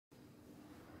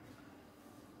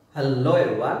Hello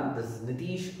everyone, this is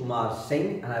Nitish Kumar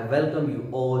Singh and I welcome you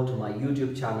all to my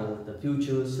YouTube channel, the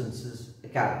Future Synthesis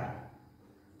Academy.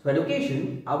 Through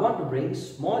education, I want to bring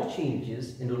small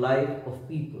changes into life of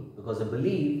people because I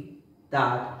believe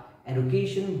that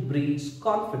education breeds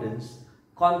confidence,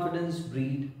 confidence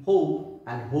breeds hope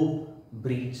and hope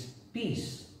breeds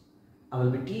peace. I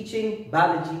will be teaching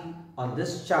biology on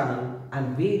this channel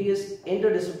and various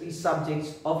interdisciplinary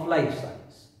subjects of life science.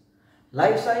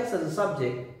 Life science as a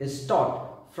subject is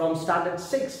taught from standard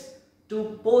 6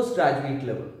 to postgraduate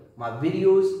level. My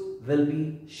videos will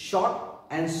be short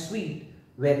and sweet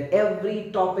where every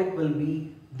topic will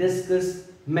be discussed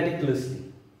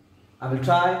meticulously. I will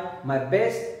try my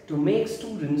best to make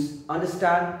students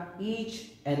understand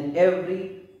each and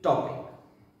every topic.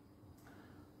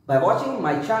 By watching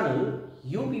my channel,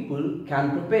 you people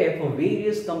can prepare for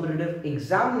various competitive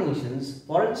examinations,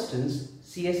 for instance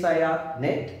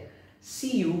CSIRNET,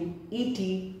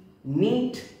 CUET,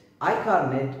 NEET,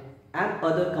 ICARNET and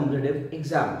other competitive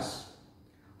exams.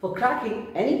 For cracking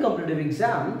any competitive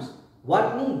exams,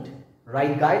 one need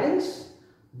right guidance,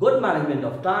 good management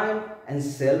of time and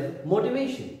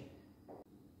self-motivation.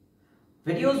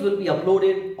 Videos will be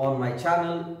uploaded on my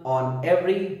channel on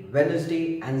every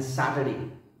Wednesday and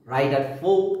Saturday right at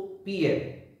 4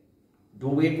 p.m. Do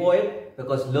wait for it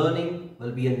because learning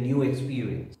will be a new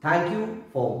experience. Thank you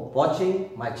for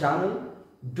watching my channel.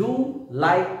 Do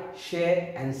like,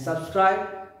 share and subscribe.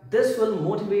 This will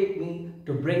motivate me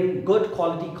to bring good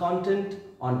quality content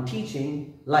on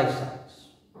teaching life science.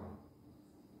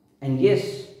 And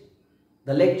yes,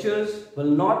 the lectures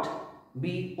will not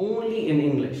be only in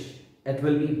English. It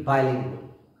will be bilingual.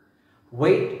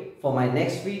 Wait for my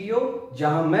next video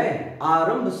जहां मैं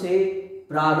आरंभ से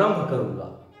प्रारंभ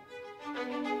करूंगा.